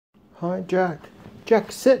Hi, Jack.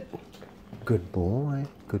 Jack, sit. Good boy.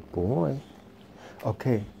 Good boy.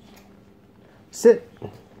 Okay. Sit.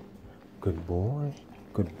 Good boy.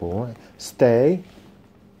 Good boy. Stay.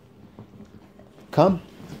 Come.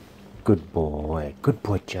 Good boy. Good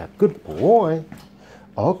boy, Jack. Good boy.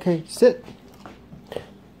 Okay, sit.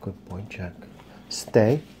 Good boy, Jack.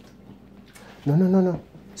 Stay. No, no, no, no.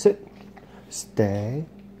 Sit. Stay.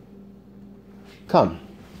 Come.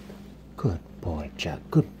 Good boy, Jack.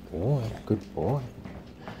 Good boy. Good boy.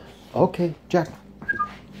 Okay, Jack.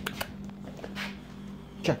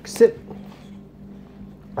 Jack, sit.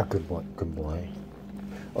 A good boy. Good boy.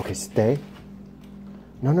 Okay, stay.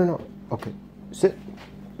 No, no, no. Okay, sit.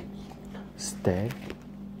 Stay.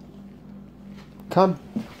 Come.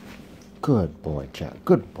 Good boy, Jack.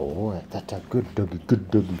 Good boy. That's a good doggy.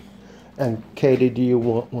 Good doggy. And Katie, do you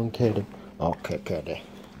want one, Katie? Okay, Katie.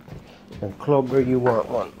 And Clover, you want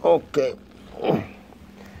one? Okay.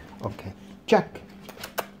 Okay. Jack.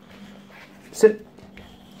 Sit.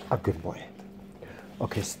 A good boy.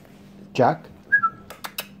 Okay, Jack.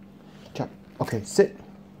 Jack. Okay, sit.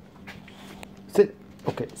 Sit.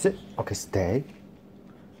 Okay, sit. Okay, stay.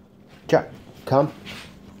 Jack, come.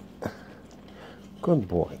 Good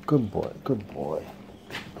boy. Good boy. Good boy.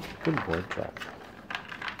 Good boy, Jack.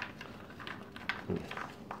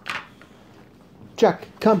 Jack,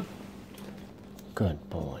 come. Good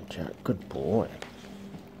boy, Jack. Good boy.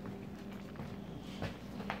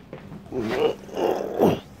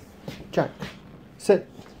 Jack, sit.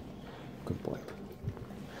 Good boy.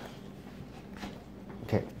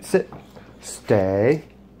 Okay, sit. Stay.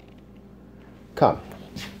 Come.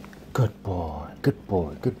 Good boy. Good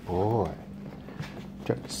boy. Good boy.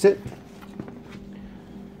 Jack, sit.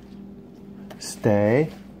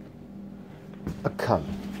 Stay. Come.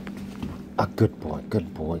 A good boy.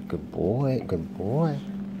 Good boy. Good boy. Good boy.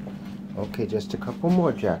 Okay, just a couple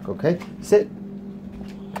more, Jack. Okay, sit.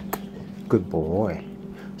 Good boy.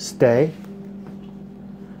 Stay.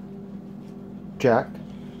 Jack.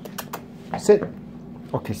 Sit.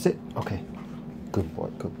 Okay, sit. Okay. Good boy.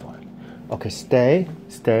 Good boy. Okay, stay.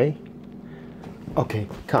 Stay. Okay,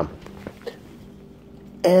 come.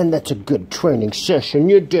 And that's a good training session.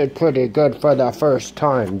 You did pretty good for the first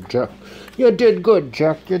time, Jack. You did good,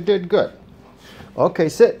 Jack. You did good. Okay,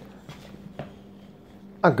 sit.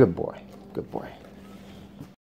 A good boy. Good boy.